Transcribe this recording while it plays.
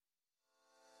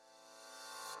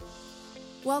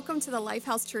Welcome to the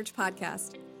Lifehouse Church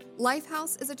podcast.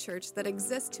 Lifehouse is a church that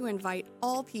exists to invite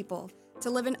all people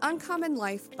to live an uncommon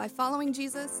life by following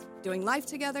Jesus, doing life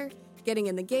together, getting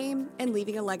in the game, and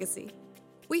leaving a legacy.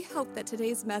 We hope that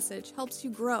today's message helps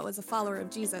you grow as a follower of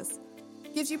Jesus,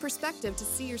 gives you perspective to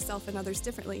see yourself and others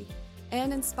differently,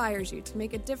 and inspires you to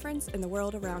make a difference in the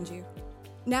world around you.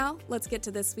 Now, let's get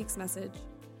to this week's message.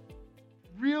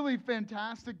 Really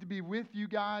fantastic to be with you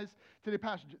guys today.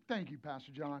 Thank you,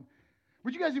 Pastor John.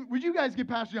 Would you guys give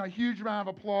Pastor John a huge round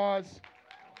of applause?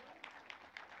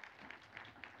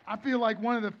 I feel like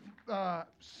one of the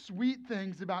sweet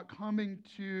things about coming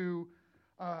to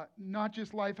not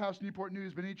just Lifehouse Newport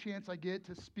News, but any chance I get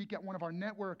to speak at one of our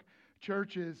network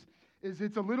churches is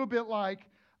it's a little bit like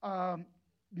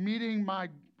meeting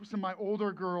some of my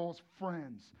older girls'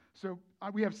 friends. So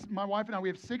my wife and I, we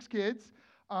have 6 kids.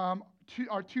 Our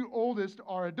 2 oldest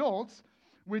are adults,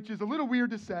 which is a little weird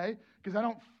to say because I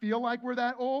don't feel like we're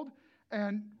that old,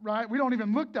 and right, we don't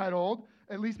even look that old.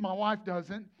 At least my wife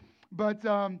doesn't. But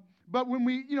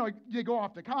when they go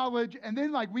off to college, and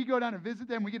then we go down and visit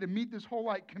them, we get to meet this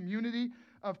whole community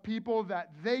of people that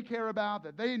they care about,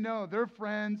 that they know, they're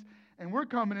friends, and we're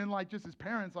coming in just as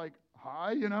parents,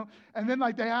 hi, and then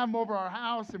they have them over our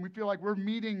house, and we feel like we're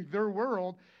meeting their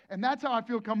world. And that's how I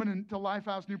feel coming into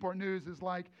Lifehouse Newport News. It's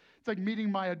like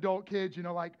meeting my adult kids,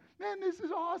 man, this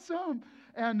is awesome.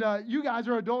 And you guys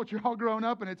are adults, you're all grown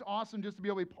up, and it's awesome just to be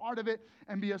able to be part of it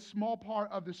and be a small part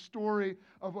of the story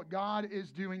of what God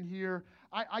is doing here.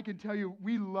 I can tell you,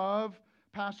 we love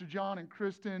Pastor John and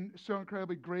Kristen, so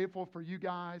incredibly grateful for you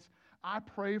guys. I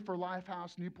pray for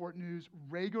Lifehouse Newport News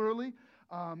regularly.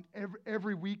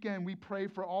 Every weekend, we pray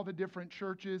for all the different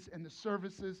churches and the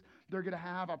services they're going to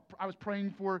have. I was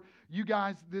praying for you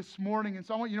guys this morning, and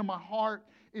so I want you to know my heart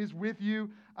is with you.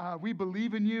 We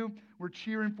believe in you. We're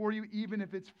cheering for you, even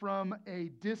if it's from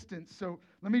a distance. So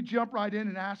let me jump right in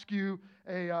and ask you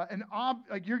you're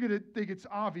going to think it's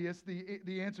obvious,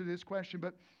 the answer to this question,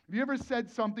 but have you ever said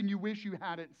something you wish you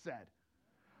hadn't said?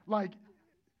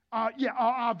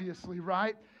 Obviously,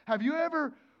 right? Have you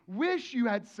ever wish you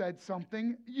had said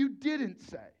something you didn't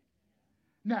say?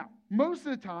 Now, most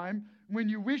of the time, when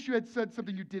you wish you had said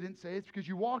something you didn't say, it's because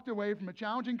you walked away from a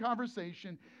challenging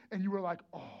conversation and you were like,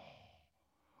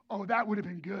 oh, that would have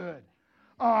been good.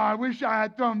 Oh, I wish I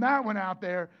had thrown that one out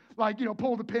there.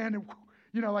 Pull the pin and,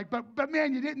 but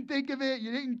man, you didn't think of it.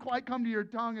 You didn't quite come to your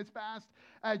tongue as fast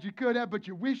as you could have, but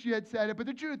you wish you had said it. But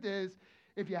the truth is,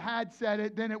 if you had said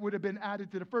it, then it would have been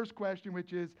added to the first question,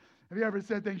 which is, have you ever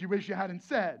said things you wish you hadn't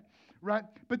said, right?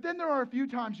 But then there are a few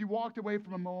times you walked away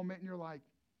from a moment and you're like,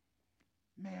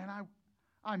 man,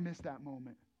 I missed that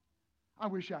moment. I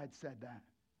wish I had said that.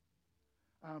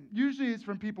 Usually it's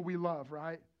from people we love,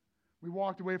 right? We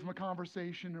walked away from a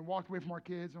conversation and walked away from our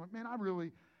kids and went, man,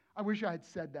 I wish I had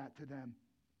said that to them.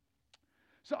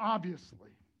 So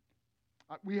obviously,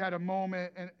 we had a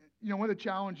moment, and one of the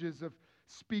challenges of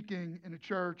speaking in a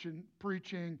church and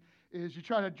preaching is you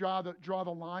try to draw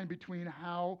the line between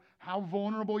how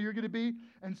vulnerable you're going to be.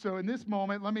 And so in this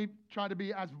moment, let me try to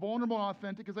be as vulnerable and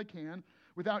authentic as I can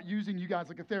without using you guys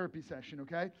like a therapy session,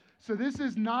 okay? So this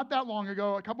is not that long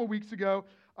ago, a couple weeks ago,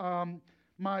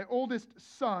 my oldest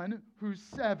son, who's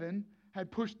 7, had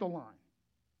pushed the line.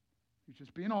 He's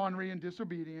just being ornery and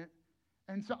disobedient.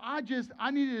 And so I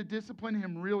needed to discipline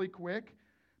him really quick,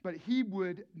 but he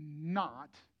would not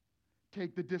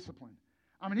take the discipline.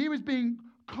 I mean, he was being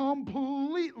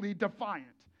completely defiant.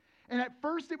 And at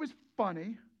first it was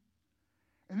funny,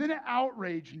 and then it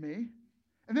outraged me,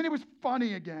 and then it was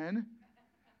funny again,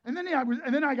 and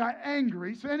then I got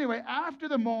angry. So anyway, after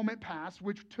the moment passed,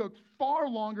 which took far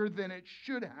longer than it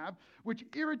should have, which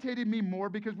irritated me more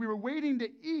because we were waiting to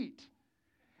eat,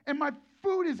 and my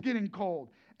food is getting cold,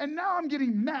 and now I'm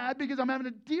getting mad because I'm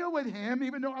having to deal with him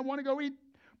even though I want to go eat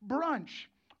brunch.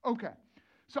 Okay.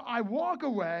 So I walk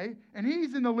away, and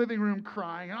he's in the living room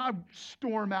crying, and I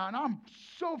storm out, and I'm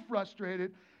so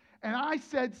frustrated. And I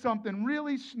said something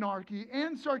really snarky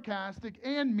and sarcastic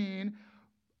and mean,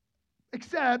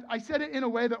 except I said it in a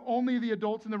way that only the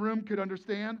adults in the room could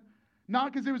understand.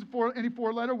 Not because it was any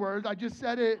 4-letter words. I just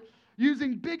said it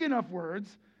using big enough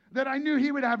words that I knew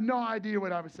he would have no idea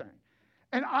what I was saying.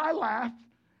 And I laughed,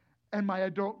 and my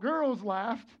adult girls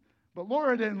laughed, but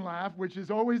Laura didn't laugh, which is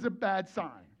always a bad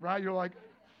sign, right? You're like,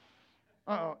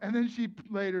 uh-oh. And then she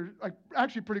later,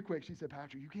 actually pretty quick, she said,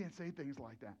 Patrick, you can't say things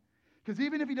like that. Because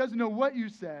even if he doesn't know what you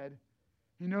said,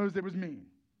 he knows it was mean.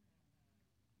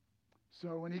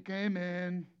 So when he came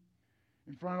in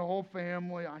front of the whole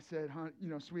family, I said,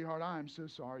 sweetheart, I am so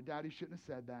sorry. Daddy shouldn't have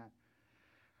said that.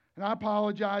 And I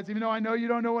apologize, even though I know you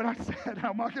don't know what I said.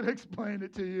 I'm not going to explain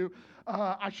it to you.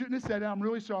 I shouldn't have said it. I'm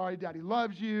really sorry. Daddy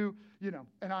loves you,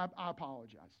 and I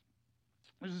apologize.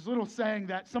 There's this little saying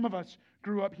that some of us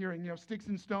grew up hearing, sticks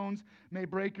and stones may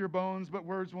break your bones, but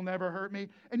words will never hurt me.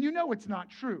 And it's not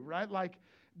true, right? Like,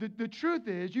 the truth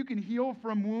is, you can heal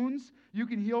from wounds. You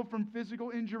can heal from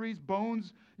physical injuries,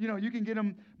 bones. You can get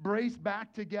them braced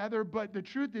back together. But the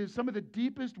truth is, some of the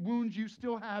deepest wounds you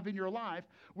still have in your life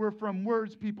were from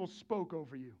words people spoke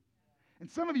over you. And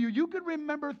some of you could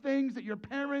remember things that your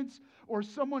parents or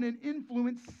someone in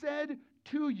influence said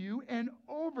to you and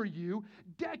over you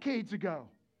decades ago.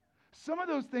 Some of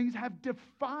those things have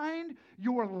defined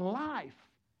your life.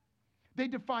 They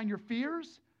define your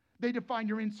fears. They define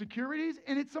your insecurities.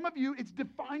 And some of you, it's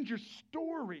defined your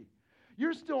story.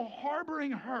 You're still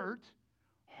harboring hurt,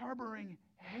 harboring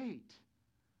hate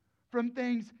from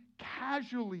things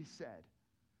casually said,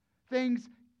 things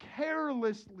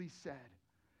carelessly said,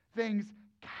 things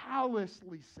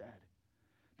callously said.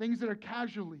 Things that are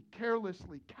casually,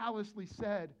 carelessly, callously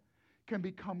said can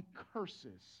become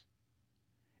curses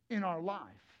in our life,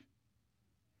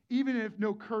 even if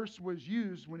no curse was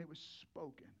used when it was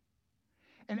spoken.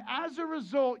 And as a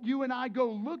result, you and I go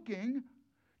looking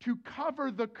to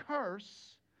cover the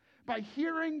curse by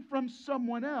hearing from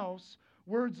someone else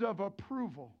words of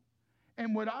approval.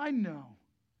 And what I know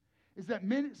is that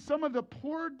some of the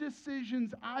poor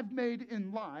decisions I've made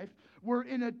in life were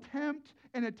an attempt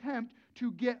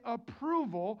to get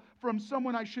approval from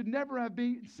someone I should never have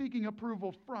been seeking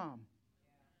approval from.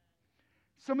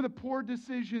 Some of the poor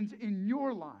decisions in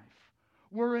your life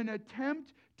were an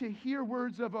attempt to hear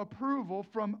words of approval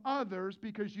from others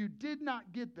because you did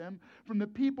not get them from the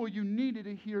people you needed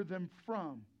to hear them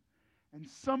from. And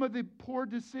some of the poor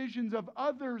decisions of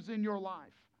others in your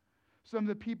life, some of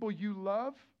the people you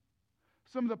love,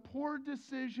 some of the poor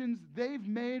decisions they've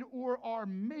made or are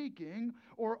making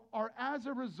or are as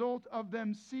a result of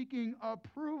them seeking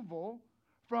approval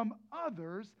from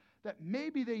others that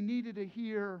maybe they needed to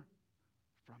hear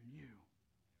from you.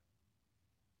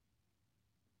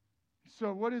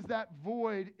 So what is that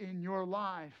void in your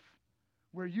life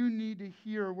where you need to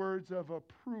hear words of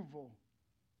approval,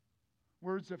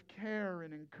 words of care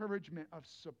and encouragement, of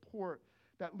support,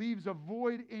 that leaves a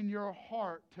void in your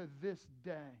heart to this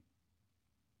day?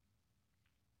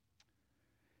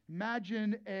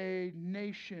 Imagine a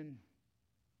nation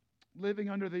living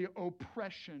under the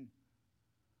oppression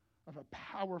of a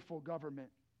powerful government.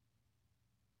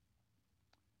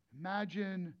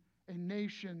 Imagine a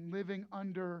nation living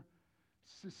under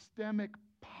systemic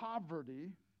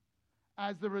poverty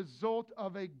as the result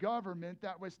of a government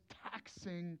that was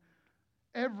taxing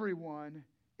everyone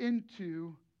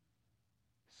into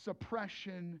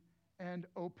suppression and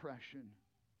oppression.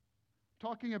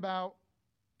 Talking about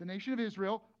the nation of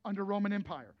Israel under Roman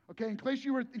Empire. Okay, in case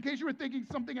you were thinking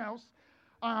something else,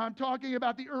 I'm talking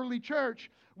about the early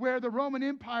church where the Roman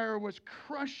Empire was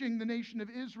crushing the nation of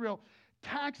Israel,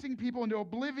 taxing people into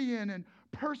oblivion and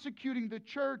persecuting the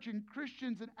church and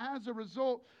Christians. And as a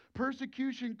result,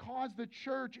 persecution caused the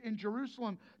church in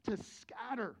Jerusalem to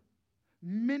scatter.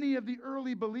 Many of the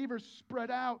early believers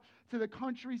spread out to the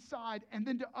countryside and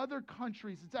then to other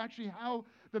countries. It's actually how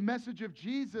the message of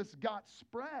Jesus got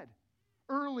spread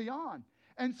early on.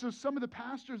 And so some of the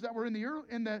pastors that were in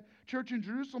the church in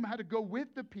Jerusalem had to go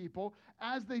with the people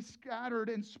as they scattered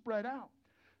and spread out.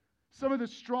 Some of the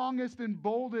strongest and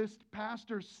boldest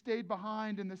pastors stayed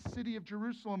behind in the city of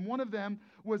Jerusalem. One of them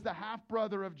was the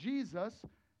half-brother of Jesus,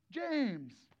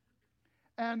 James.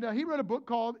 And he wrote a book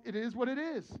called It Is What It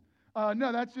Is.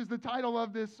 No, that's just the title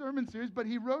of this sermon series. But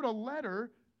he wrote a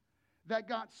letter that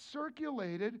got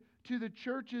circulated to the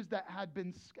churches that had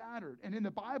been scattered. And in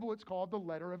the Bible, it's called the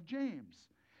letter of James.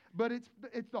 But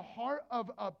it's the heart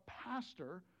of a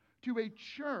pastor to a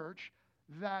church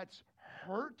that's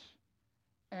hurt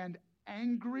and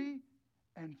angry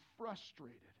and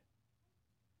frustrated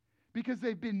because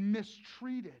they've been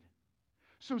mistreated.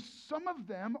 So some of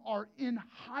them are in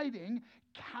hiding,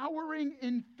 cowering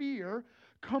in fear,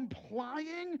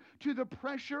 complying to the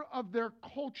pressure of their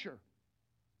culture.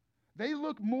 They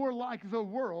look more like the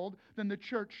world than the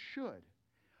church should.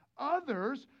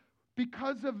 Others,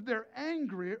 because of their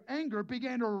anger,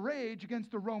 began to rage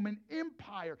against the Roman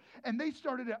Empire. And they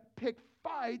started to pick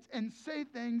fights and say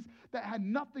things that had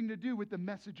nothing to do with the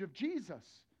message of Jesus.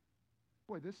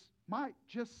 Boy, this might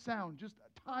just sound just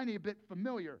a tiny bit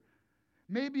familiar.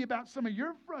 Maybe about some of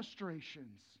your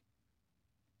frustrations.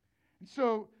 And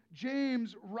so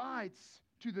James writes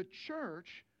to the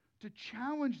church to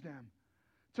challenge them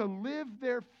to live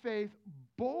their faith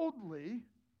boldly,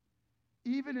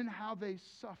 even in how they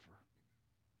suffer.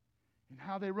 in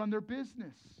how they run their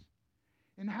business,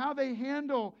 in how they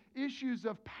handle issues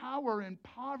of power and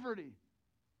poverty,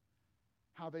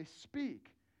 how they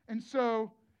speak. And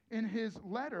so in his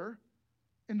letter,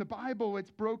 in the Bible,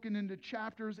 it's broken into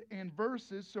chapters and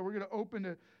verses. So we're going to open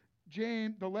to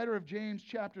James, the letter of James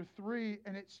chapter 3,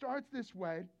 and it starts this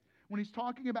way. When he's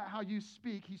talking about how you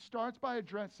speak, he starts by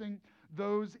addressing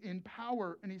those in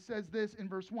power. And he says this in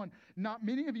verse 1, "Not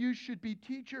many of you should be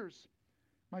teachers,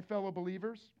 my fellow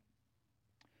believers,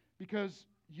 because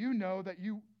you know that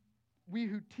we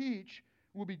who teach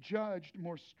will be judged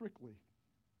more strictly."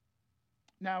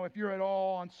 Now, if you're at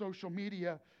all on social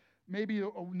media, maybe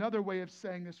another way of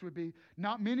saying this would be,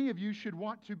 not many of you should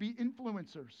want to be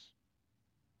influencers.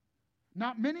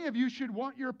 Not many of you should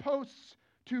want your posts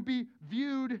to be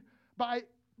viewed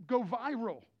go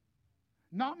viral.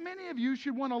 Not many of you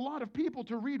should want a lot of people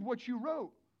to read what you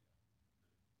wrote.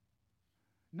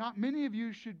 Not many of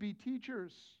you should be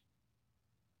teachers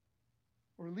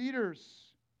or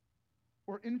leaders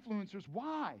or influencers.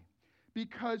 Why?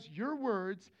 Because your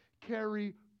words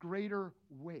carry greater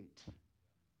weight,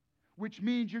 which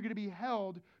means you're going to be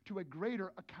held to a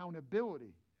greater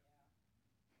accountability.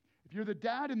 If you're the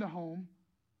dad in the home,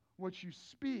 what you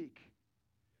speak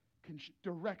can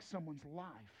direct someone's life.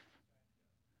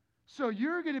 So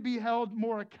you're going to be held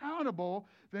more accountable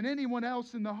than anyone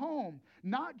else in the home,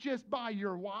 not just by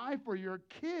your wife or your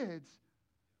kids,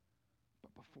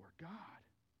 but before God.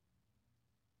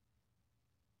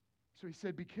 So he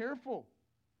said, be careful.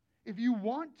 If you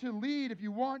want to lead, if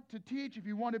you want to teach, if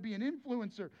you want to be an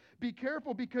influencer, be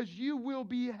careful, because you will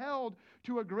be held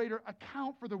to a greater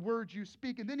account for the words you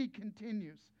speak. And then he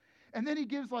continues. And then he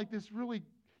gives like this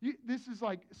this is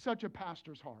like such a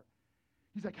pastor's heart.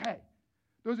 He's like, hey,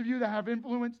 those of you that have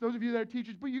influence, those of you that are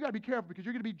teachers, but you got to be careful, because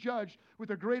you're going to be judged with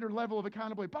a greater level of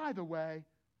accountability. By the way,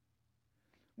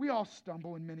 we all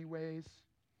stumble in many ways.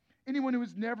 Anyone who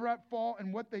is never at fault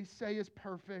and what they say is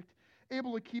perfect,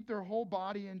 able to keep their whole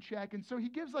body in check. And so he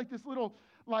gives like this little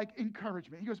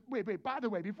encouragement. He goes, wait, by the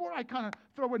way, before I kind of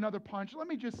throw another punch, let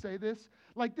me just say this.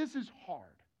 Like, this is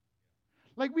hard.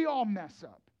 Like, we all mess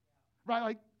up, right?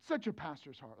 Like, such a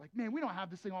pastor's heart. Like, man, we don't have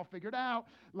this thing all figured out.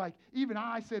 Like, even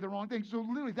I say the wrong thing. So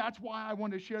literally, that's why I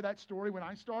wanted to share that story when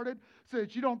I started, so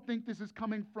that you don't think this is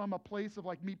coming from a place of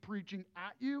like me preaching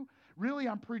at you. Really,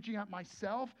 I'm preaching at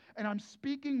myself, and I'm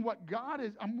speaking what God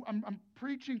is. I'm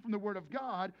preaching from the Word of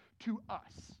God to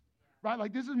us, right?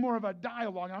 Like, this is more of a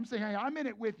dialogue. I'm saying, hey, I'm in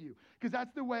it with you, because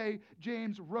that's the way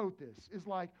James wrote this, is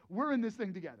like, we're in this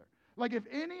thing together. Like, if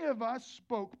any of us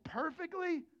spoke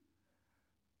perfectly,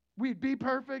 we'd be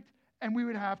perfect, and we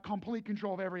would have complete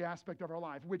control of every aspect of our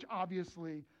life, which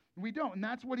obviously we don't. And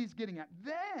that's what he's getting at.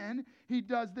 Then he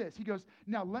does this. He goes,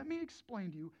 now let me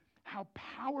explain to you how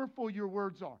powerful your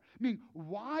words are. I mean,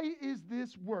 why is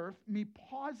this worth me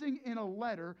pausing in a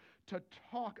letter to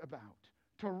talk about,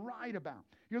 to write about?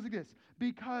 He goes like this,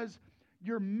 because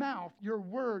your mouth, your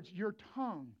words, your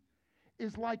tongue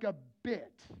is like a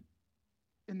bit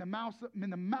in the mouth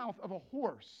of a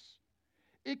horse.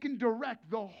 It can direct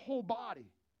the whole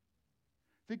body.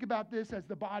 Think about this as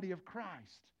the body of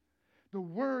Christ. The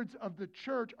words of the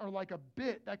church are like a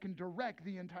bit that can direct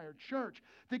the entire church.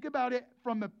 Think about it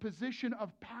from a position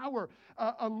of power.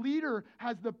 A leader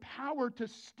has the power to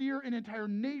steer an entire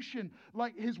nation.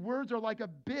 Like, his words are like a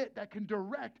bit that can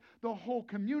direct the whole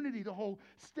community, the whole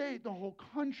state, the whole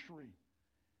country.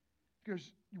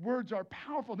 Because words are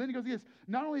powerful. Then he goes, yes,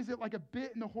 not only is it like a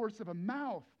bit in the horse of a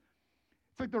mouth,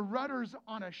 it's like the rudders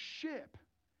on a ship.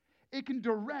 It can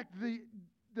direct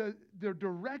the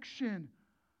direction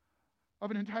of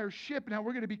an entire ship. Now,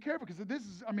 we're going to be careful, because this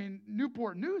is,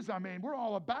 Newport News, we're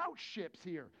all about ships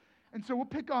here. And so we'll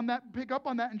pick up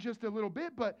on that in just a little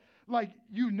bit, but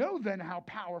then how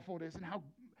powerful it is, and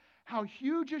how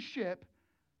huge a ship,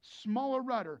 smaller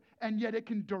rudder, and yet it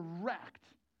can direct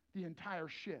the entire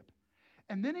ship.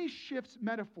 And then he shifts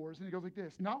metaphors, and he goes like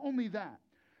this, not only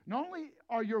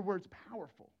are your words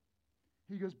powerful,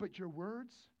 he goes, but your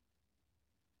words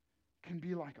can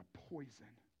be like a poison.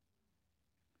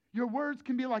 Your words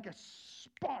can be like a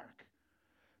spark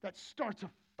that starts a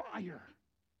fire.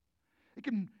 It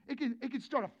can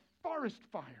start a forest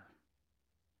fire.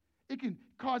 It can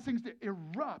cause things to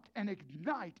erupt and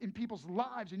ignite in people's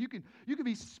lives. And you can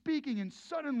be speaking, and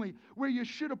suddenly, where you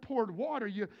should have poured water,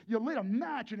 you lit a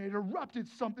match and it erupted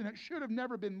something that should have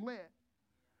never been lit.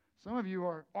 Some of you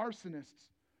are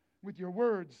arsonists with your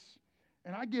words.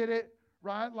 And I get it,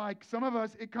 right? Like, some of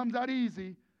us, it comes out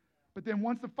easy. But then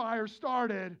once the fire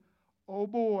started, oh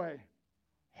boy,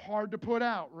 hard to put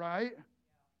out, right?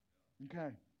 Okay.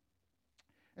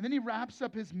 And then he wraps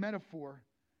up his metaphor,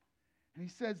 and he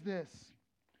says this,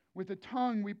 With the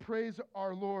tongue we praise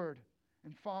our Lord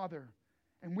and Father,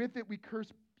 and with it we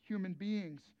curse human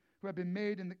beings who have been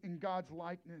made in God's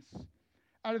likeness.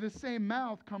 Out of the same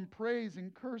mouth come praise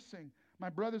and cursing. My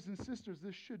brothers and sisters,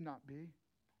 this should not be.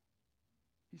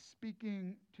 He's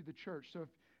speaking to the church. So if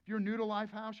you're new to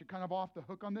Lifehouse, you're kind of off the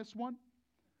hook on this one.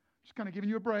 Just kind of giving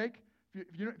you a break.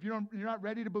 If you're not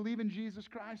ready to believe in Jesus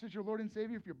Christ as your Lord and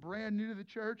Savior, if you're brand new to the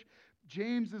church,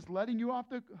 James is letting you off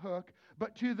the hook.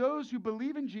 But to those who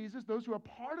believe in Jesus, those who are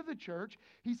part of the church,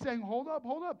 he's saying, hold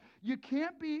up. You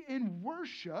can't be in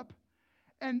worship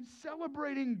and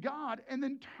celebrating God and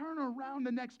then turn around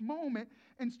the next moment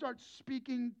and start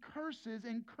speaking curses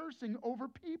and cursing over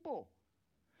people.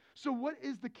 So what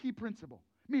is the key principle?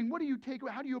 I mean, what do you take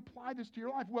away? How do you apply this to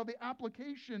your life? Well, the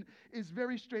application is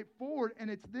very straightforward, and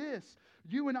it's this.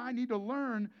 You and I need to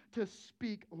learn to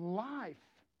speak life.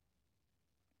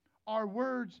 Our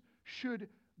words should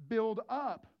build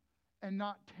up and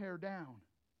not tear down,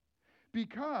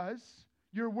 because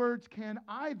your words can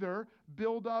either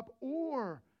build up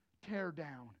or tear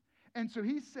down. And so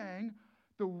he's saying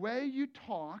the way you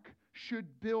talk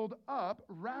should build up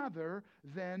rather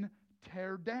than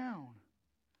tear down.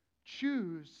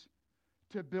 Choose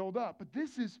to build up. But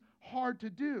this is hard to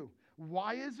do.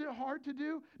 Why is it hard to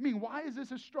do? I mean, why is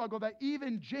this a struggle that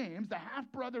even James, the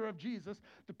half-brother of Jesus,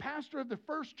 the pastor of the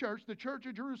first church, the church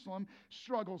of Jerusalem,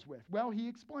 struggles with? Well, he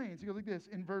explains. He goes like this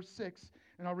in verse 6,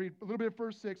 and I'll read a little bit of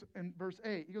verse 6 and verse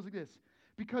 8. He goes like this.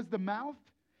 Because the mouth,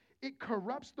 it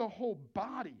corrupts the whole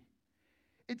body.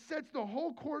 It sets the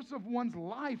whole course of one's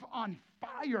life on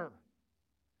fire,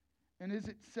 and is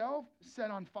itself set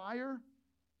on fire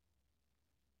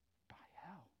by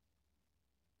hell.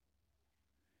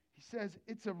 He says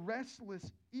it's a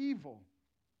restless evil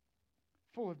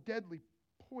full of deadly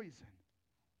poison.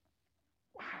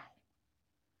 Wow.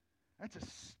 That's a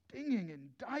stinging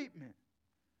indictment.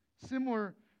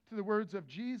 Similar to the words of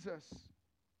Jesus.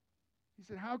 He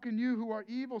said, how can you who are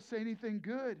evil say anything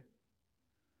good?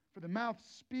 For the mouth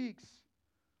speaks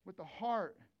what the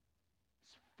heart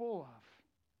is full of.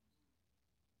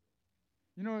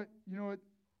 You know what?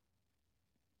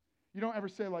 You don't ever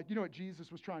say like, you know what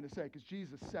Jesus was trying to say, because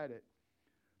Jesus said it.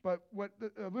 But what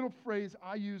a little phrase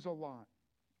I use a lot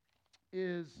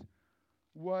is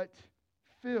what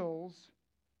fills,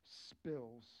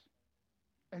 spills.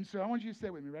 And so I want you to say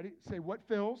it with me. Ready? Say, what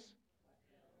fills,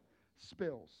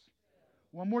 spills.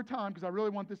 One more time, because I really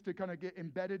want this to kind of get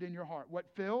embedded in your heart. What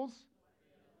fills,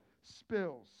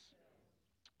 spills.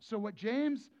 So what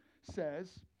James says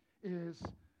is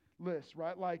this,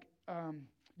 right? Like,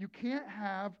 you can't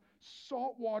have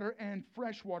salt water and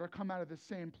fresh water come out of the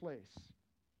same place.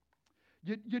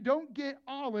 You don't get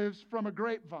olives from a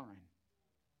grapevine,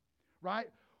 right?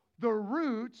 The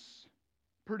roots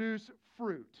produce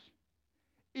fruit.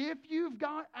 If you've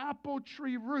got apple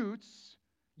tree roots,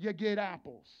 you get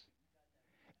apples.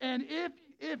 And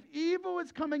if evil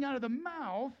is coming out of the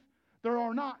mouth, there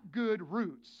are not good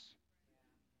roots.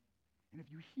 And if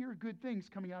you hear good things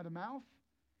coming out of the mouth,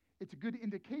 it's a good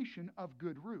indication of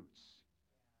good roots.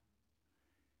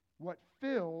 What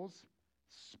fills,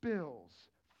 spills.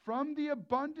 From the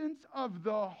abundance of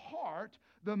the heart,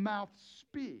 the mouth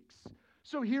speaks.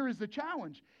 So here is the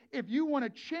challenge. If you want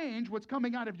to change what's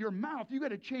coming out of your mouth, you got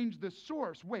to change the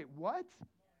source. Wait, what?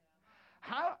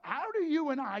 How do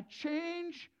you and I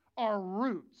change our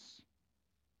roots?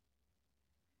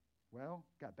 Well,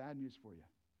 got bad news for you.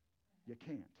 You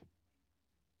can't.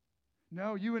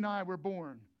 No, you and I were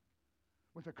born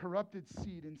with a corrupted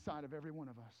seed inside of every one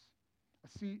of us.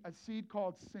 A seed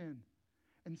called sin.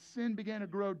 And sin began to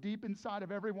grow deep inside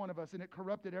of every one of us, and it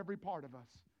corrupted every part of us.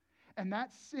 And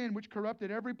that sin, which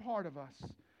corrupted every part of us,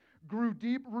 grew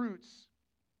deep roots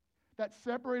that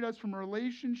separate us from a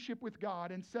relationship with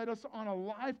God and set us on a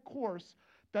life course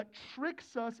that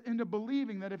tricks us into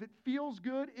believing that if it feels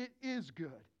good, it is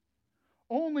good.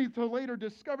 Only to later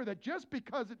discover that just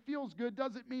because it feels good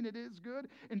doesn't mean it is good.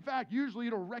 In fact, usually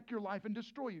it'll wreck your life and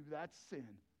destroy you. That's sin.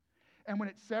 And when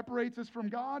it separates us from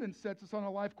God and sets us on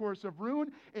a life course of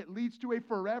ruin, it leads to a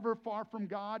forever far from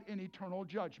God in eternal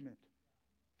judgment.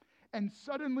 And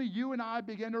suddenly you and I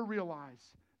begin to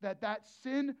realize that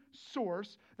sin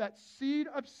source, that seed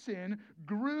of sin,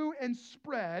 grew and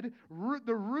spread,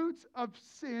 the roots of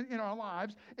sin in our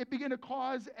lives. It began to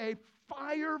cause a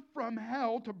fire from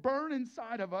hell to burn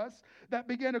inside of us that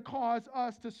began to cause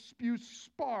us to spew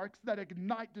sparks that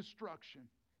ignite destruction.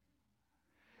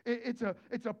 It's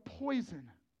a poison,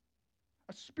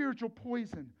 a spiritual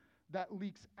poison that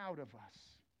leaks out of us.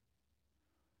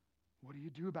 What do you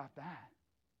do about that?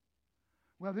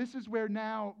 Well, this is where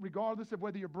now, regardless of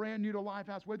whether you're brand new to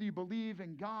Lifehouse, whether you believe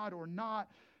in God or not,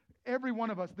 every one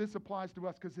of us, this applies to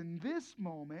us, because in this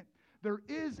moment, there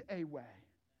is a way.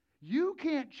 You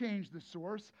can't change the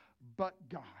source, but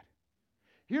God.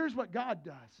 Here's what God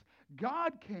does.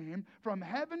 God came from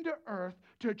heaven to earth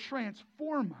to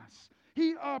transform us.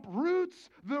 He uproots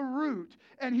the root,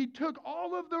 and he took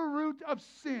all of the root of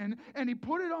sin, and he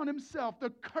put it on himself,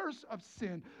 the curse of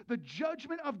sin, the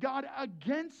judgment of God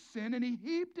against sin, and he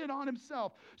heaped it on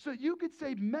himself. So you could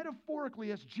say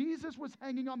metaphorically, as Jesus was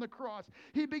hanging on the cross,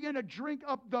 he began to drink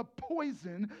up the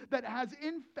poison that has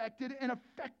infected and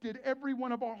affected every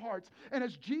one of our hearts. And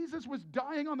as Jesus was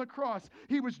dying on the cross,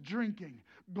 he was drinking,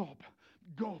 gulp,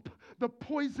 gulp, the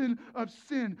poison of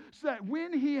sin, so that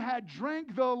when he had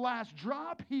drank the last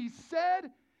drop, he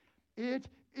said, "It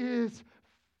is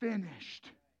finished."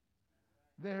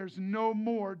 There's no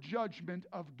more judgment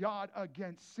of God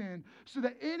against sin, so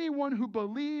that anyone who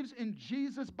believes in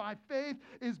Jesus by faith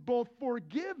is both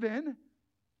forgiven,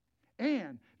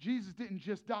 and Jesus didn't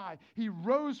just die. He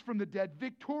rose from the dead,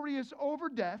 victorious over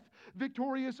death,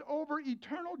 victorious over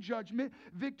eternal judgment,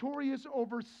 victorious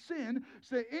over sin,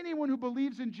 so that anyone who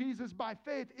believes in Jesus by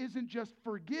faith isn't just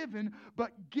forgiven,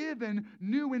 but given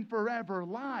new and forever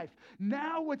life.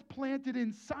 Now what's planted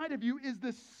inside of you is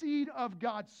the seed of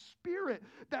God's Spirit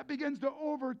that begins to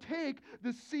overtake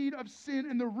the seed of sin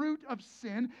and the root of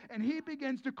sin, and he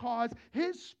begins to cause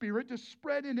his Spirit to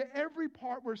spread into every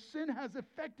part where sin has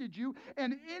affected you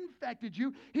and infected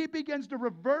you. He begins to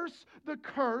reverse the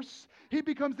curse. He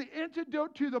becomes the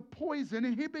antidote to the poison,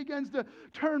 and he begins to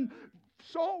turn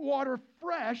salt water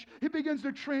fresh. He begins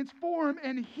to transform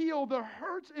and heal the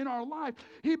hurts in our life.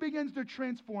 He begins to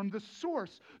transform the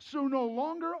source. So no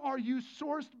longer are you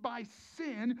sourced by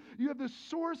sin. You have the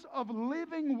source of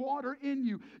living water in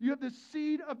you. You have the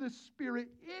seed of the Spirit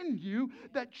in you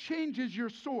that changes your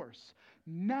source.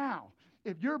 Now,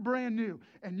 if you're brand new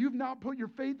and you've not put your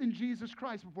faith in Jesus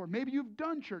Christ before, maybe you've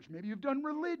done church, maybe you've done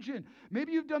religion,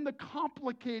 maybe you've done the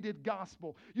complicated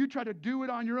gospel. You try to do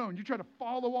it on your own. You try to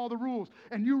follow all the rules,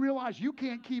 and you realize you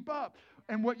can't keep up.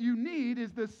 And what you need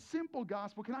is the simple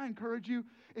gospel. Can I encourage you?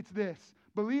 It's this.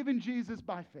 Believe in Jesus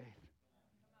by faith.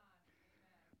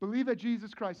 Believe that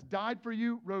Jesus Christ died for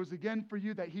you, rose again for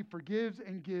you, that he forgives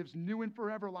and gives new and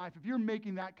forever life. If you're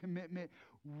making that commitment,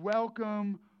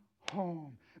 welcome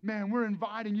home. Man, we're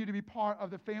inviting you to be part of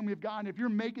the family of God. And if you're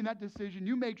making that decision,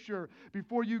 you make sure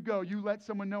before you go, you let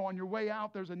someone know on your way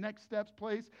out. There's a next steps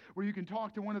place where you can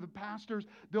talk to one of the pastors.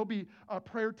 There'll be a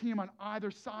prayer team on either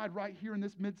side right here in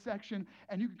this midsection.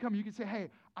 And you can come and you can say,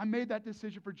 hey, I made that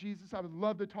decision for Jesus. I would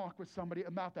love to talk with somebody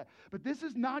about that. But this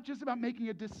is not just about making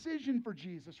a decision for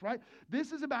Jesus, right?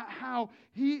 This is about how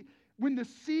when the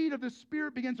seed of the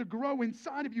Spirit begins to grow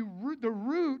inside of you, the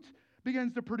root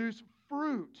begins to produce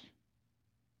fruit.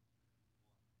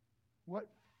 What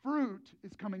fruit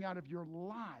is coming out of your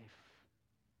life?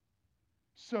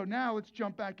 So now let's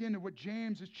jump back into what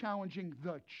James is challenging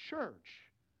the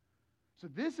church. So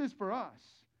this is for us.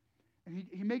 And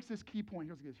he makes this key point.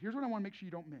 He goes, here's what I want to make sure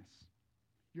you don't miss.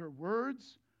 Your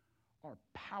words are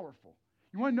powerful.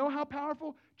 You want to know how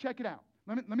powerful? Check it out.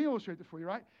 Let me illustrate this for you,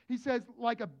 right? He says,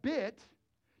 like a bit.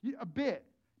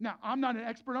 Now, I'm not an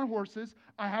expert on horses.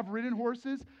 I have ridden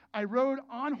horses. I rode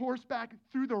on horseback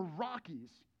through the Rockies.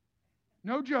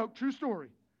 No joke, true story.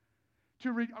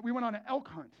 We went on an elk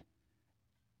hunt,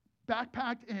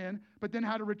 backpacked in, but then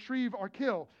had to retrieve our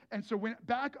kill. And so went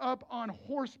back up on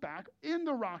horseback in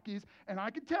the Rockies, and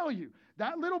I can tell you,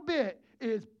 that little bit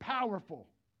is powerful.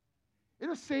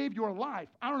 It'll save your life.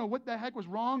 I don't know what the heck was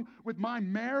wrong with my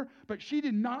mare, but she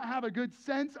did not have a good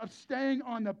sense of staying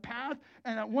on the path,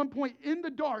 and at one point in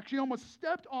the dark, she almost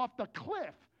stepped off the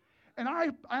cliff. And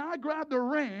I grabbed the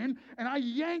rein, and I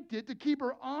yanked it to keep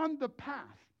her on the path.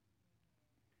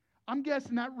 I'm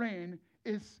guessing that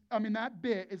that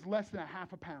bit is less than a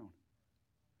half a pound.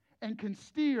 And can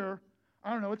steer,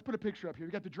 I don't know, let's put a picture up here.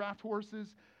 We got the draft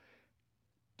horses.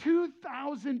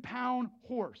 2,000-pound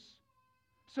horse.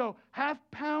 So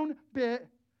half-pound bit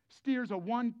steers a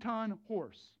 1-ton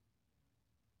horse.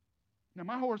 Now,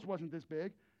 my horse wasn't this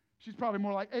big. She's probably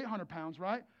more like 800 pounds,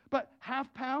 right? But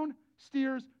half-pound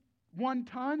steers 1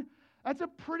 ton, that's a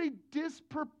pretty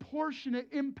disproportionate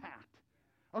impact.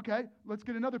 Okay, let's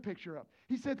get another picture up.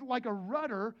 He said like a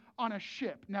rudder on a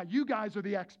ship. Now, you guys are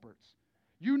the experts.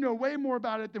 You know way more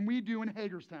about it than we do in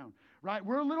Hagerstown, right?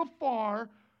 We're a little far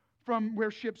from where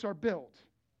ships are built.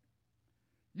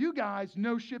 You guys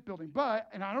know shipbuilding,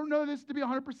 and I don't know this to be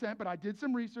 100%, but I did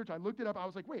some research. I looked it up. I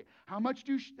was like, wait, how much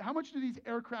do these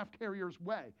aircraft carriers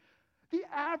weigh? The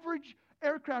average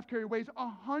aircraft carrier weighs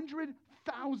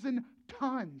 100,000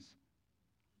 tons.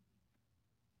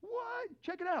 What?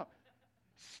 Check it out.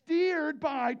 Steered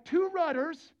by 2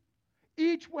 rudders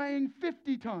each weighing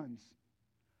 50 tons.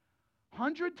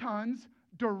 100 tons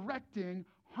directing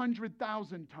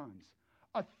 100,000 tons.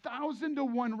 1,000 to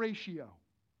 1 ratio.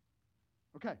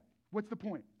 Okay, what's the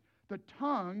point? The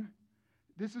tongue,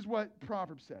 this is what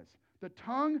Proverbs says. The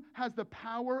tongue has the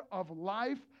power of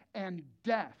life and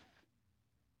death.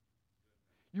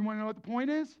 You want to know what the point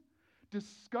is?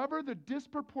 Discover the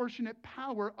disproportionate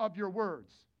power of your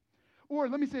words. Or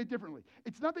let me say it differently.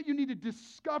 It's not that you need to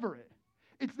discover it.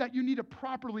 It's that you need to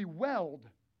properly weld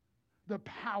the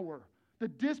power, the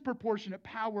disproportionate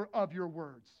power of your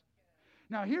words.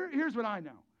 Now, here's what I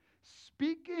know.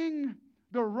 Speaking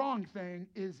the wrong thing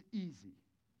is easy.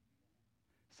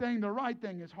 Saying the right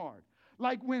thing is hard.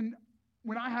 Like when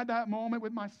I had that moment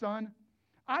with my son,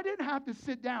 I didn't have to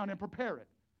sit down and prepare it.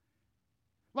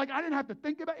 Like I didn't have to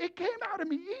think about it. It came out of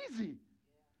me easy.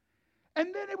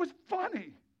 And then it was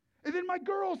funny. And then my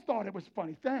girls thought it was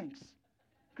funny. Thanks.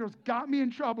 Girls got me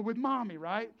in trouble with mommy,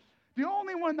 right? The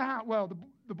only one that,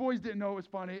 the boys didn't know it was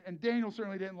funny, and Daniel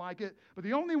certainly didn't like it, but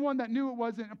the only one that knew it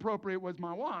wasn't appropriate was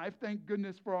my wife. Thank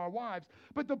goodness for our wives.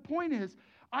 But the point is,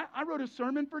 I wrote a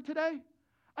sermon for today.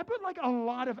 I put like a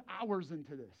lot of hours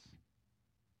into this.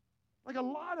 Like a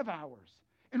lot of hours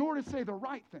in order to say the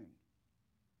right thing.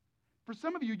 For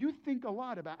some of you, you think a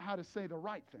lot about how to say the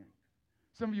right thing.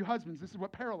 Some of you husbands, this is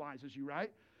what paralyzes you,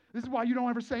 right? This is why you don't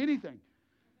ever say anything.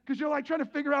 Because you're like trying to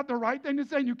figure out the right thing to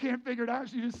say and you can't figure it out.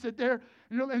 So you just sit there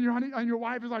and your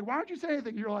wife is like, why don't you say anything?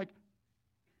 And you're like,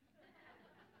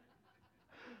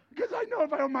 because I know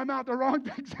if I open my mouth, the wrong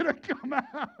thing's going to come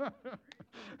out.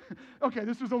 Okay,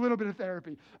 this was a little bit of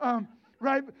therapy.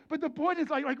 Right? But the point is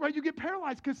right, you get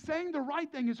paralyzed because saying the right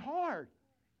thing is hard.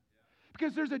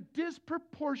 Because there's a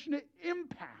disproportionate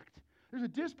impact. There's a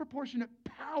disproportionate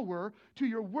power to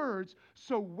your words,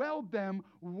 so weld them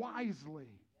wisely.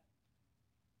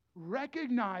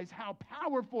 Recognize how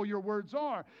powerful your words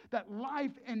are, that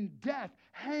life and death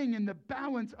hang in the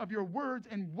balance of your words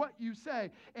and what you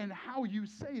say and how you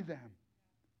say them.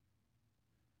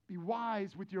 Be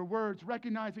wise with your words.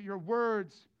 Recognize that your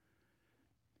words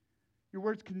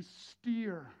can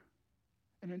steer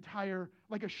an entire,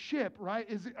 like a ship, right?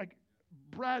 Is it like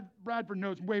Bradford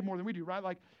knows way more than we do, right?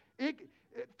 Like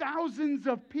thousands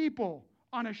of people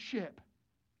on a ship.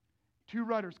 2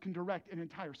 rudders can direct an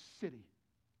entire city.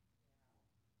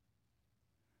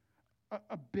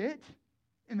 A bit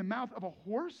in the mouth of a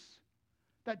horse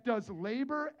that does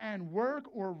labor and work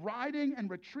or riding and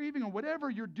retrieving or whatever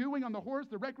you're doing on the horse,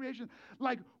 the recreation,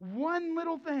 like one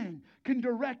little thing can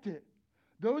direct it.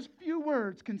 Those few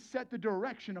words can set the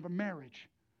direction of a marriage.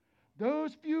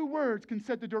 Those few words can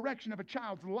set the direction of a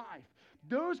child's life.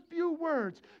 Those few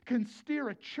words can steer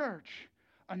a church,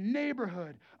 a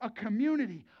neighborhood, a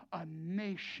community, a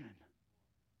nation.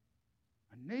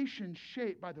 A nation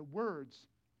shaped by the words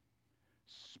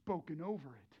spoken over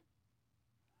it.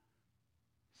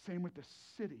 Same with the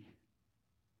city.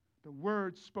 The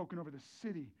words spoken over the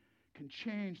city can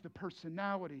change the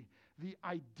personality, the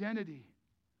identity,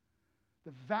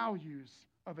 the values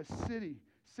of a city.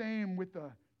 Same with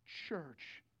the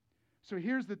church. So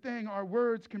here's the thing. Our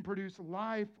words can produce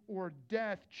life or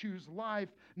death. Choose life,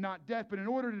 not death. But in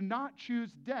order to not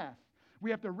choose death, we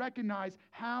have to recognize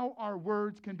how our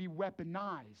words can be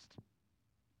weaponized.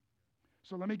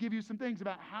 So let me give you some things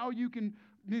about how you can,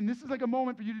 this is like a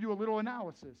moment for you to do a little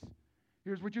analysis.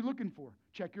 Here's what you're looking for.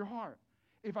 Check your heart.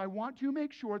 If I want to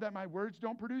make sure that my words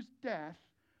don't produce death,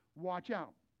 watch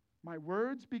out. My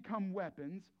words become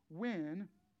weapons when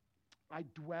I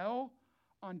dwell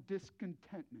on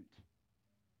discontentment.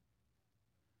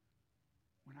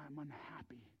 When I'm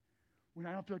unhappy. When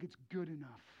I don't feel like it's good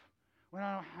enough. When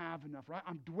I don't have enough, right?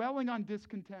 I'm dwelling on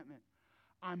discontentment.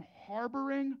 I'm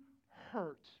harboring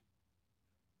hurt.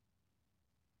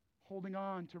 Holding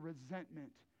on to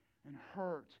resentment and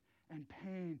hurt and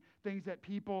pain, things that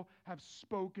people have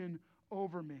spoken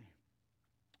over me.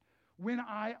 When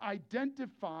I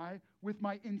identify with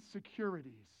my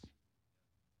insecurities,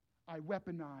 I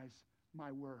weaponize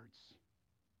my words.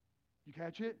 You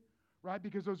catch it? Right?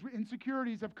 Because those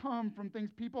insecurities have come from things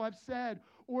people have said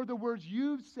or the words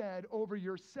you've said over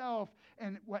yourself,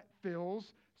 and what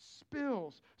fills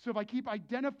spills. So if I keep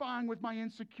identifying with my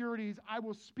insecurities, I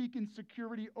will speak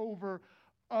insecurity over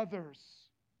others.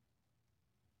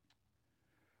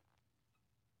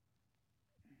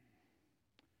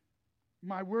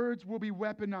 My words will be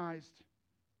weaponized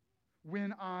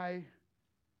when I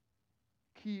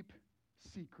keep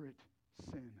secret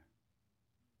sin.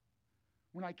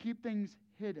 When I keep things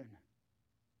hidden,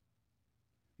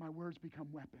 my words become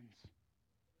weapons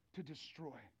to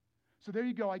destroy. So there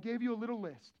you go. I gave you a little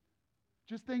list.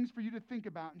 Just things for you to think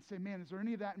about and say, man, is there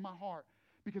any of that in my heart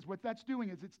Because what that's doing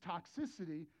is it's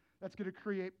toxicity that's going to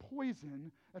create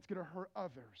poison that's going to hurt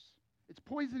others. It's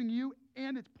poisoning you,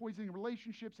 and it's poisoning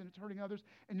relationships, and it's hurting others,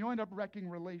 and you'll end up wrecking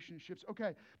relationships.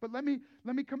 Okay, but let me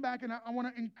come back, and I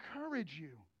want to encourage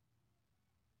you.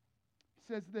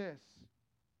 It says this,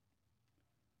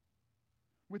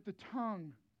 with the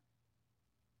tongue,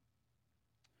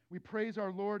 we praise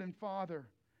our Lord and Father,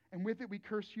 and with it we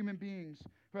curse human beings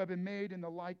who have been made in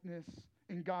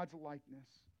God's likeness.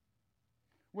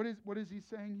 What is he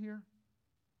saying here?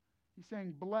 He's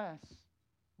saying bless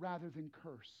rather than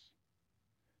curse.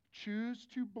 Choose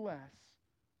to bless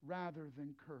rather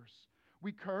than curse.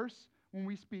 We curse when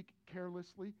we speak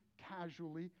carelessly,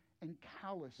 casually, and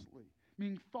callously,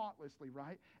 meaning thoughtlessly,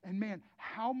 right? And man,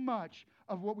 how much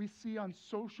of what we see on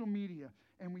social media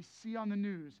and we see on the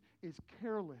news is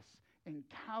careless and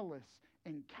callous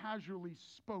and casually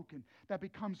spoken that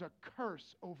becomes a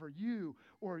curse over you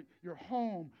or your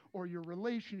home or your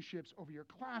relationships, over your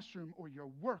classroom or your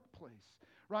workplace,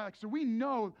 right? Like, so we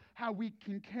know how we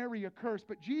can carry a curse,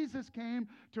 but Jesus came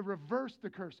to reverse the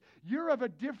curse. You're a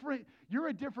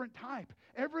different type.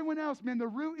 Everyone else, man, the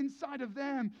root inside of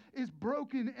them is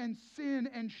broken and sin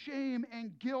and shame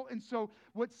and guilt, and so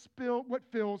what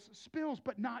fills spills,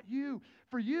 but not you.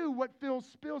 For you, what fills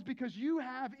spills because you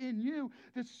have in you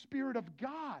the Spirit of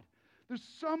God. There's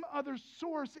some other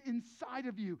source inside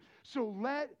of you. So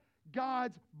let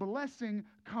God's blessing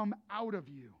come out of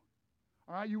you.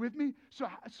 All right, you with me?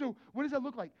 So what does that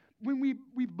look like? When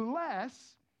we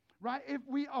bless, right, if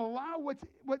we allow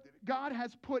what God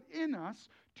has put in us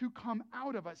to come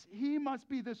out of us, He must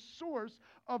be the source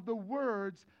of the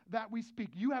words that we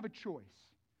speak. You have a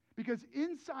choice. Because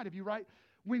inside of you, right,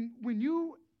 when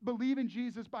you believe in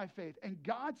Jesus by faith and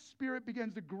God's Spirit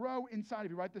begins to grow inside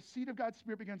of you, right, the seed of God's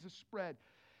Spirit begins to spread,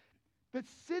 the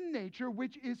sin nature,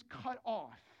 which is cut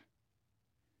off,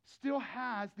 still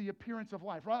has the appearance of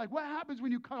life, right? Like what happens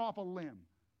when you cut off a limb?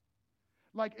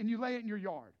 Like, and you lay it in your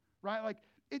yard, right? Like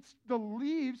the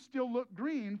leaves still look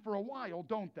green for a while,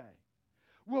 don't they?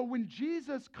 Well, when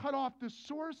Jesus cut off the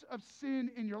source of sin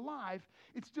in your life,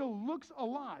 it still looks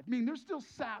alive. I mean, there's still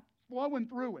sap flowing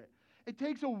through it. It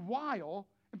takes a while.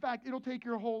 In fact, it'll take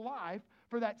your whole life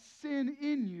for that sin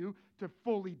in you to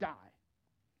fully die.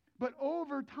 But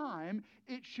over time,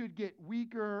 it should get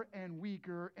weaker and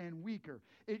weaker and weaker.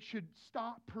 It should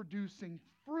stop producing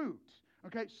fruit.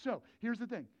 Okay, so here's the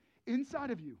thing.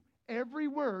 Inside of you, every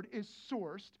word is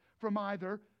sourced from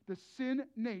either the sin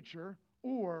nature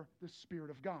or the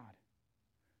Spirit of God.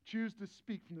 Choose to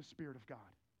speak from the Spirit of God.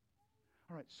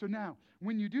 All right, so now,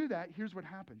 when you do that, here's what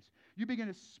happens. You begin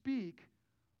to speak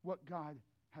what God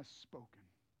has spoken.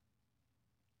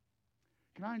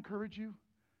 Can I encourage you?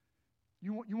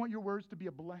 You want your words to be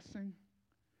a blessing?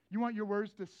 You want your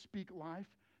words to speak life?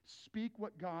 Speak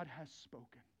what God has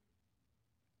spoken.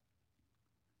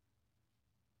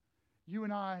 You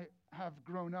and I have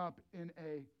grown up in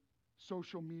a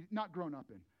social media, not grown up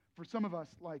in. For some of us,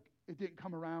 like, it didn't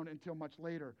come around until much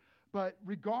later. But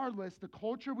regardless, the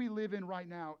culture we live in right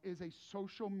now is a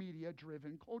social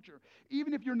media-driven culture.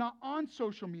 Even if you're not on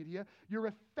social media, you're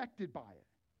affected by it.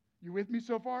 You with me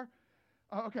so far?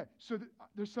 Okay, so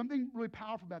there's something really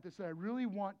powerful about this that I really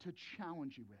want to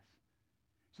challenge you with.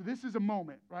 So this is a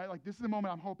moment, right? Like, this is a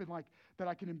moment I'm hoping, like, that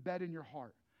I can embed in your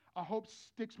heart. I hope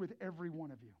sticks with every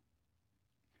one of you.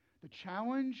 The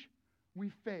challenge we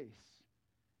face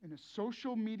in a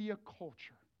social media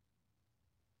culture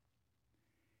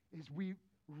is we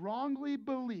wrongly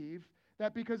believe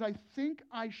that because I think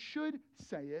I should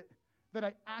say it, that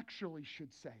I actually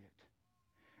should say it.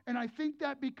 And I think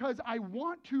that because I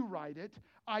want to write it,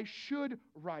 I should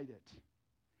write it.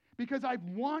 Because I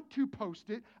want to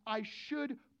post it, I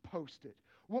should post it.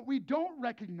 What we don't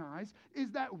recognize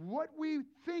is that what we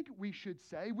think we should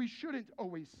say, we shouldn't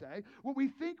always say. What we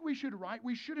think we should write,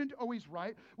 we shouldn't always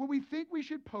write. What we think we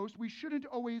should post, we shouldn't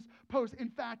always post. In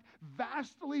fact,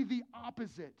 vastly the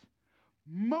opposite.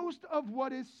 Most of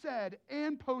what is said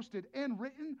and posted and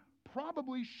written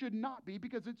probably should not be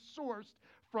because it's sourced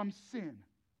from sin.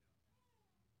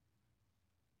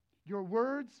 Your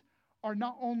words are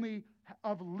not only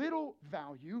of little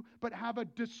value, but have a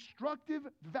destructive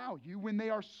value when they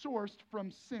are sourced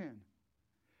from sin.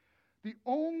 The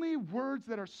only words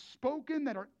that are spoken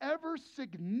that are ever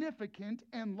significant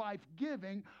and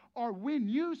life-giving are when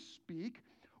you speak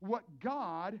what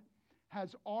God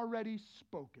has already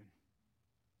spoken.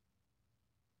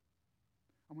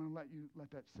 I'm going to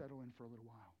let that settle in for a little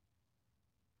while.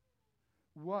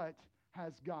 What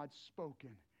has God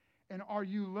spoken? And are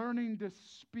you learning to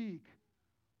speak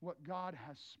what God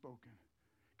has spoken?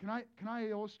 Can I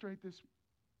illustrate this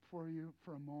for you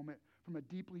for a moment from a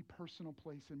deeply personal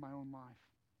place in my own life.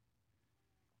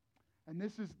 And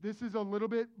this is a little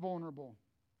bit vulnerable.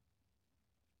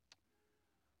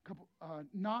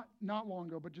 Not long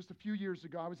ago, but just a few years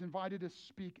ago, I was invited to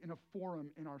speak in a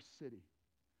forum in our city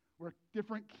where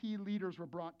different key leaders were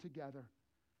brought together.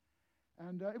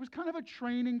 And it was kind of a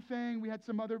training thing. We had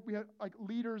like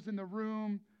leaders in the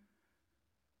room,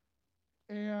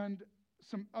 and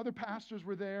some other pastors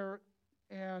were there,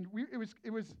 and it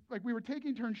was like we were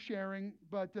taking turns sharing.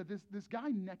 But this guy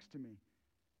next to me,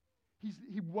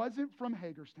 he wasn't from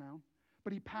Hagerstown,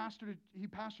 but he pastored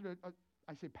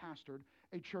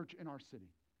a church in our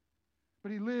city.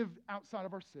 But he lived outside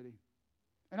of our city,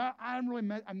 and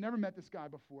I've never met this guy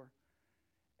before,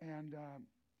 and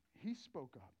he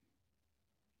spoke up.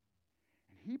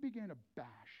 He began to bash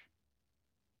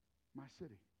my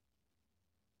city.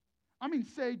 I mean,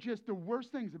 say just the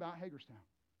worst things about Hagerstown.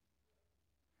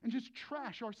 And just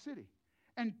trash our city.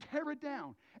 And tear it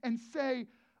down. And say,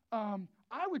 I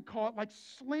would call it like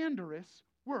slanderous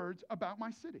words about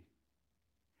my city.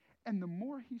 And the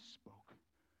more he spoke,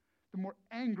 the more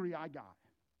angry I got.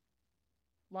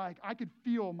 Like, I could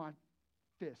feel my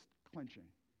fist clenching.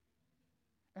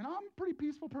 And I'm a pretty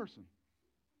peaceful person.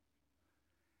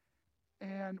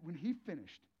 And when he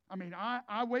finished,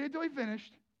 I waited till he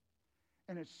finished,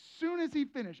 and as soon as he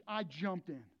finished, I jumped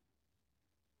in.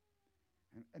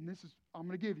 And this is, I'm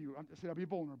going to give you, I said I'll be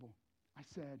vulnerable. I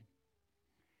said,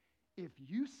 if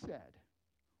you said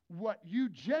what you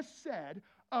just said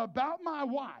about my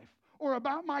wife or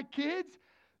about my kids,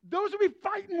 those would be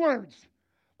fighting words.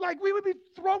 Like, we would be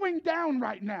throwing down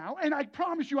right now, and I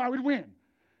promise you I would win.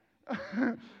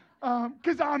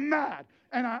 Because I'm mad.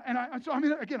 So I'm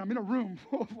in a room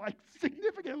full of like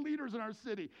significant leaders in our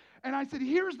city. And I said,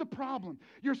 here's the problem.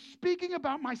 You're speaking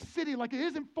about my city like it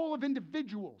isn't full of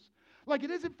individuals. Like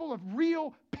it isn't full of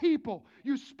real people.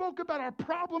 You spoke about our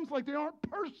problems like they aren't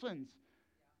persons.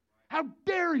 How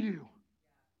dare you?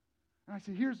 And I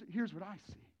said, here's what I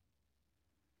see.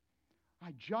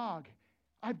 I've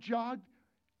jogged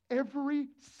every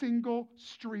single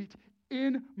street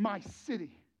in my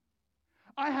city.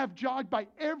 I have jogged by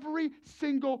every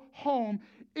single home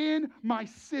in my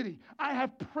city. I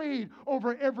have prayed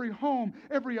over every home,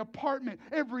 every apartment,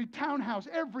 every townhouse,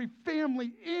 every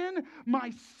family in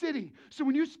my city. So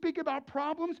when you speak about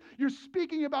problems, you're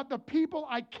speaking about the people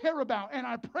I care about and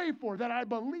I pray for, that I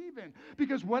believe in.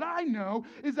 Because what I know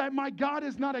is that my God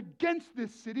is not against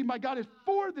this city. My God is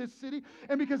for this city.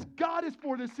 And because God is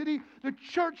for this city, the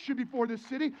church should be for this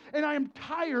city. And I am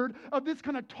tired of this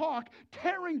kind of talk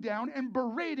tearing down and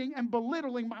berating and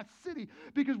belittling my city.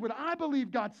 Because what I believe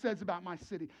God says about my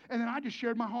city. And then I just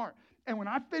shared my heart. And when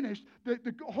I finished,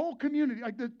 the whole community,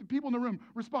 like the people in the room,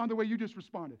 responded the way you just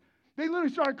responded. They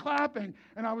literally started clapping.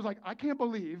 And I was like, I can't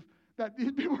believe that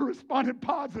these people responded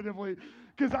positively,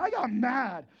 because I got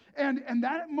mad. And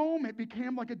that moment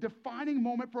became like a defining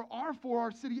moment for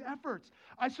our city efforts.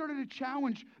 I started to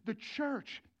challenge the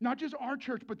church, not just our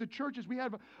church, but the churches. We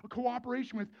have a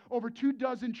cooperation with over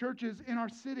 24 churches in our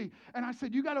city. And I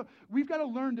said, we've got to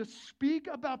learn to speak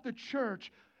about the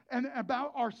church and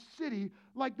about our city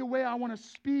like the way I want to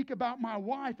speak about my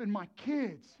wife and my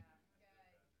kids.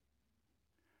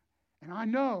 And I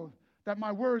know that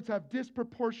my words have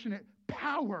disproportionate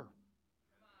power.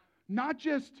 Not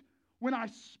just when I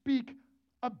speak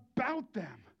about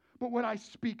them, but when I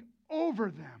speak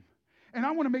over them. And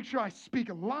I want to make sure I speak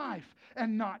life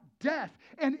and not death.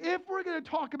 And if we're going to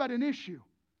talk about an issue,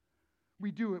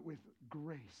 we do it with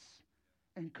grace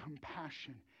and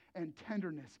compassion and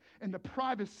tenderness and the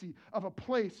privacy of a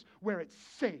place where it's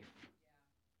safe.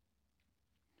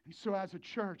 And so as a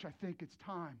church, I think it's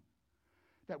time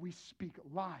that we speak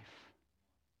life.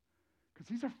 Because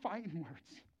these are fighting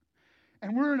words.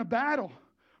 And we're in a battle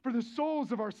for the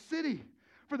souls of our city,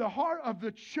 for the heart of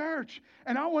the church.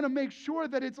 And I want to make sure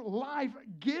that it's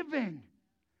life-giving.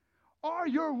 Are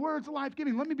your words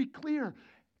life-giving? Let me be clear.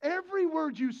 Every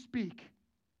word you speak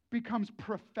becomes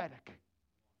prophetic.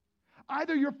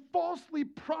 Either you're falsely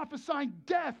prophesying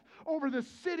death over the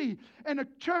city and a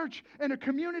church and a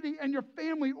community and your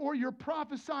family, or you're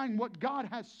prophesying what God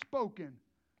has spoken.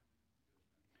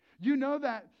 You know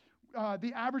that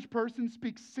the average person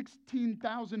speaks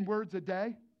 16,000 words a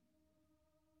day.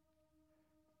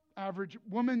 Average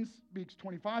woman speaks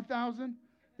 25,000.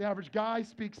 The average guy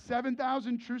speaks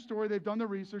 7,000. True story. They've done the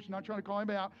research. I'm not trying to call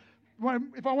anybody out.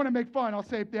 If I want to make fun, I'll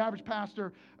say the average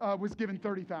pastor was given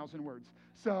 30,000 words.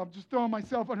 So I'm just throwing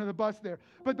myself under the bus there.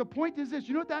 But the point is this.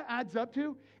 You know what that adds up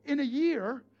to? In a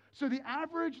year, so the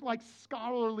average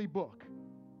scholarly book,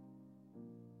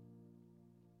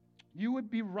 you would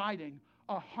be writing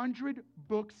 100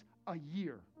 books a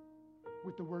year.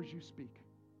 with the words you speak.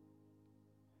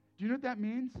 Do you know what that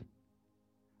means?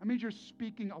 That means you're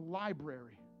speaking a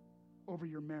library over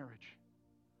your marriage,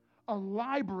 a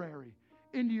library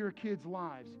into your kids'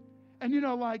 lives. And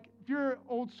like if you're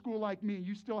old school like me,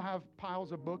 you still have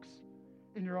piles of books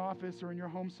in your office or in your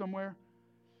home somewhere.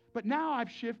 But now I've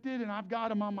shifted and I've got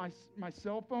them on my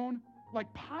cell phone,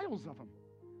 like piles of them.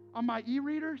 On my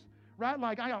e-readers, right?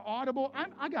 Like I got Audible.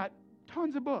 I got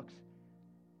tons of books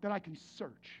that I can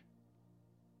search.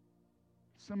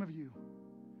 Some of you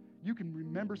can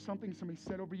remember something somebody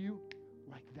said over you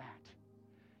like that.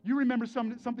 You remember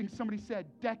something somebody said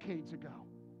decades ago.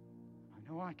 I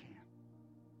know I can.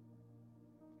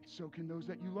 So can those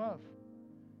that you love.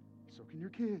 So can your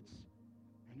kids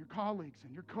and your colleagues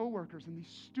and your coworkers and these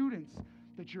students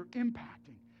that you're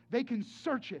impacting. They can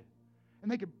search it and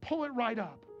they can pull it right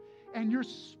up. And you're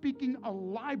speaking a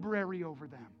library over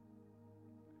them.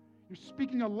 You're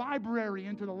speaking a library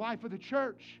into the life of the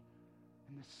church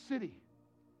and the city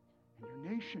and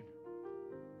your nation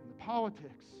and the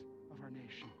politics of our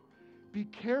nation. Be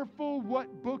careful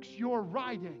what books you're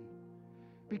writing,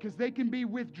 because they can be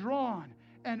withdrawn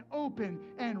and opened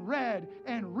and read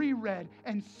and reread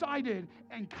and cited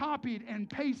and copied and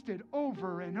pasted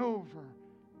over and over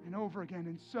and over again.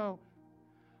 And so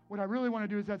what I really want to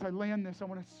do is, as I land this, I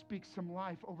want to speak some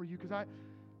life over you, because I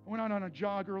went out on a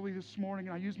jog early this morning,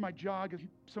 and I used my jog as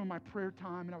some of my prayer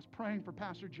time, and I was praying for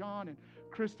Pastor John and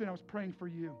Kristen. I was praying for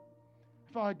you.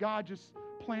 I felt like God just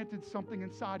planted something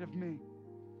inside of me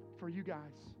for you guys.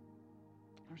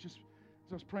 As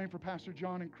I was praying for Pastor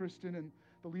John and Kristen and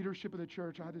the leadership of the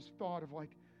church, I had this thought of, like,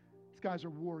 these guys are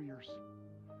warriors.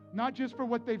 Not just for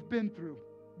what they've been through.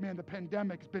 Man, the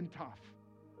pandemic's been tough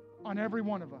on every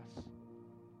one of us.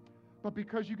 But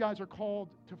because you guys are called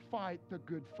to fight the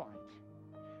good fight.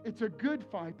 It's a good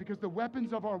fight because the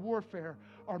weapons of our warfare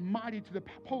are mighty to the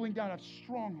pulling down of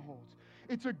strongholds.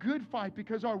 It's a good fight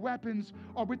because our weapons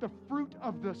are with the fruit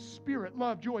of the Spirit: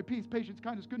 love, joy, peace, patience,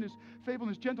 kindness, goodness,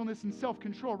 faithfulness, gentleness, and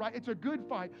self-control, right? It's a good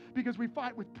fight because we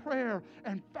fight with prayer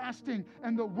and fasting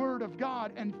and the Word of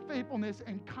God and faithfulness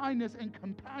and kindness and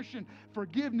compassion,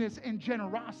 forgiveness and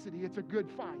generosity. It's a good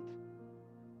fight.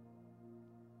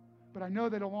 But I know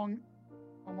that along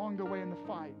the way in the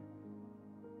fight,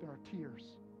 there are tears.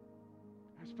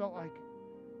 I just felt like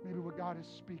maybe what God is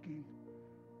speaking,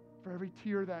 for every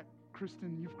tear that,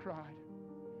 Kristen, you've cried,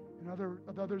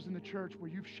 and others in the church where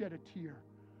you've shed a tear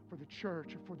for the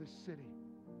church or for the city.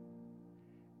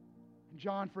 And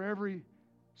John, for every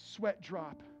sweat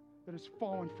drop that has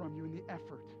fallen from you in the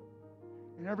effort,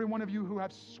 and every one of you who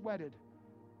have sweated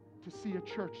to see a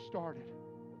church started,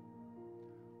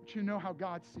 but you know how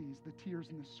God sees the tears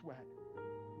and the sweat.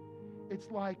 It's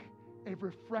like a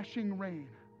refreshing rain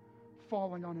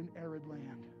falling on an arid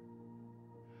land.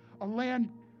 A land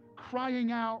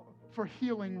crying out for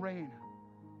healing rain.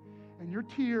 And your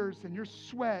tears and your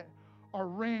sweat are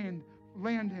rain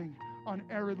landing on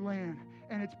arid land.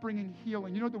 And it's bringing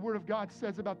healing. You know what the Word of God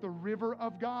says about the river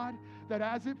of God? That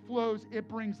as it flows, it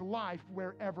brings life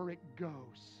wherever it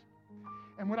goes.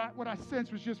 And what I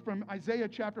sensed was just from Isaiah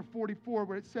chapter 44,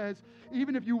 where it says,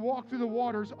 even if you walk through the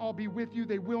waters, I'll be with you.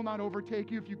 They will not overtake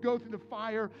you. If you go through the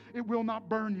fire, it will not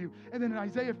burn you. And then in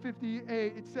Isaiah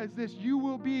 58, it says this: you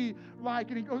will be like,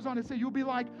 and it goes on to say, you'll be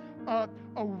like an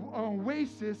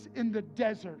oasis in the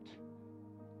desert.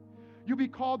 You'll be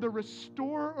called the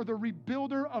restorer or the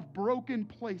rebuilder of broken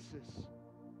places.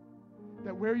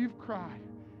 That where you've cried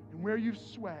and where you've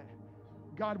sweat,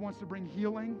 God wants to bring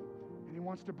healing and He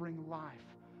wants to bring life.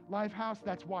 Lifehouse,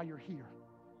 that's why you're here.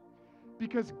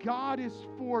 Because God is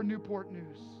for Newport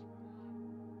News.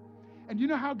 And you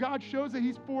know how God shows that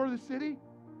He's for the city?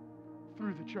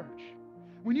 Through the church.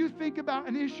 When you think about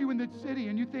an issue in the city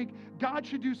and you think God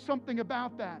should do something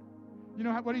about that, you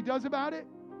know what He does about it?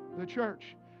 The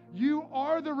church. You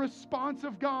are the response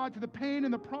of God to the pain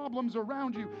and the problems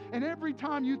around you. And every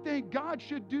time you think God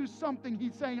should do something,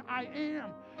 He's saying, I am.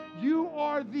 You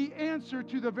are the answer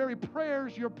to the very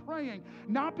prayers you're praying.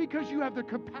 Not because you have the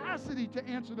capacity to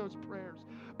answer those prayers,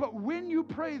 but when you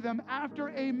pray them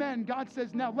after amen, God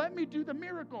says, now let me do the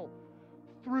miracle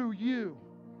through you.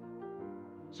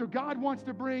 So God wants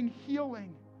to bring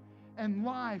healing and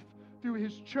life through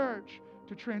His church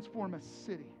to transform a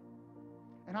city.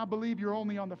 And I believe you're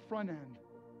only on the front end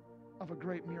of a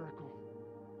great miracle.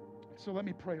 So let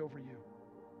me pray over you.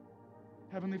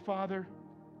 Heavenly Father,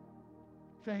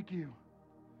 thank you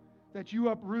that you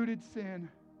uprooted sin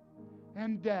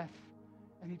and death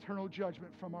and eternal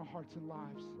judgment from our hearts and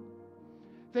lives.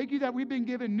 Thank you that we've been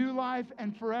given new life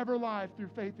and forever life through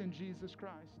faith in Jesus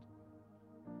Christ.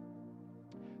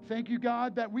 thank you,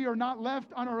 God, that we are not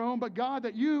left on our own, but God,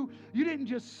 that you didn't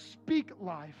just speak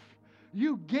life.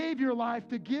 You gave your life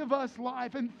to give us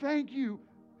life. And thank you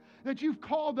that you've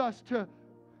called us to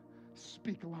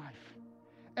speak life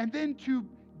and then to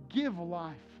give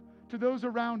life to those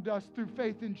around us through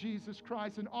faith in Jesus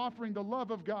Christ and offering the love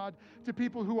of God to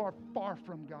people who are far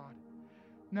from God.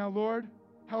 Now, Lord,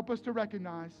 help us to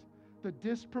recognize the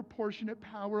disproportionate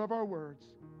power of our words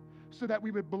so that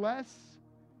we would bless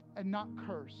and not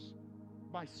curse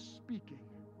by speaking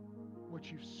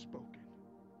what you've spoken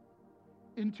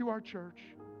into our church,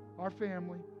 our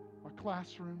family, our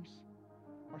classrooms,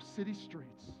 our city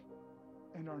streets,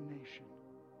 and our nation.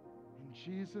 In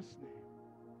Jesus' name,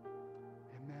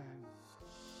 amen.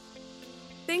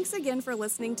 Thanks again for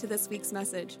listening to this week's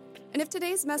message. And if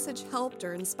today's message helped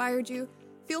or inspired you,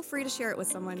 feel free to share it with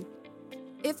someone.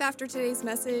 If after today's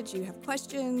message you have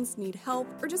questions, need help,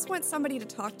 or just want somebody to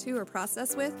talk to or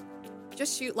process with,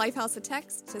 just shoot Lifehouse a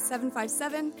text to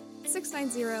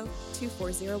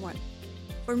 757-690-2401.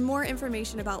 For more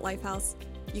information about Lifehouse,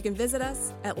 you can visit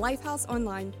us at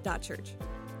lifehouseonline.church.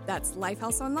 That's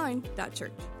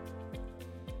lifehouseonline.church.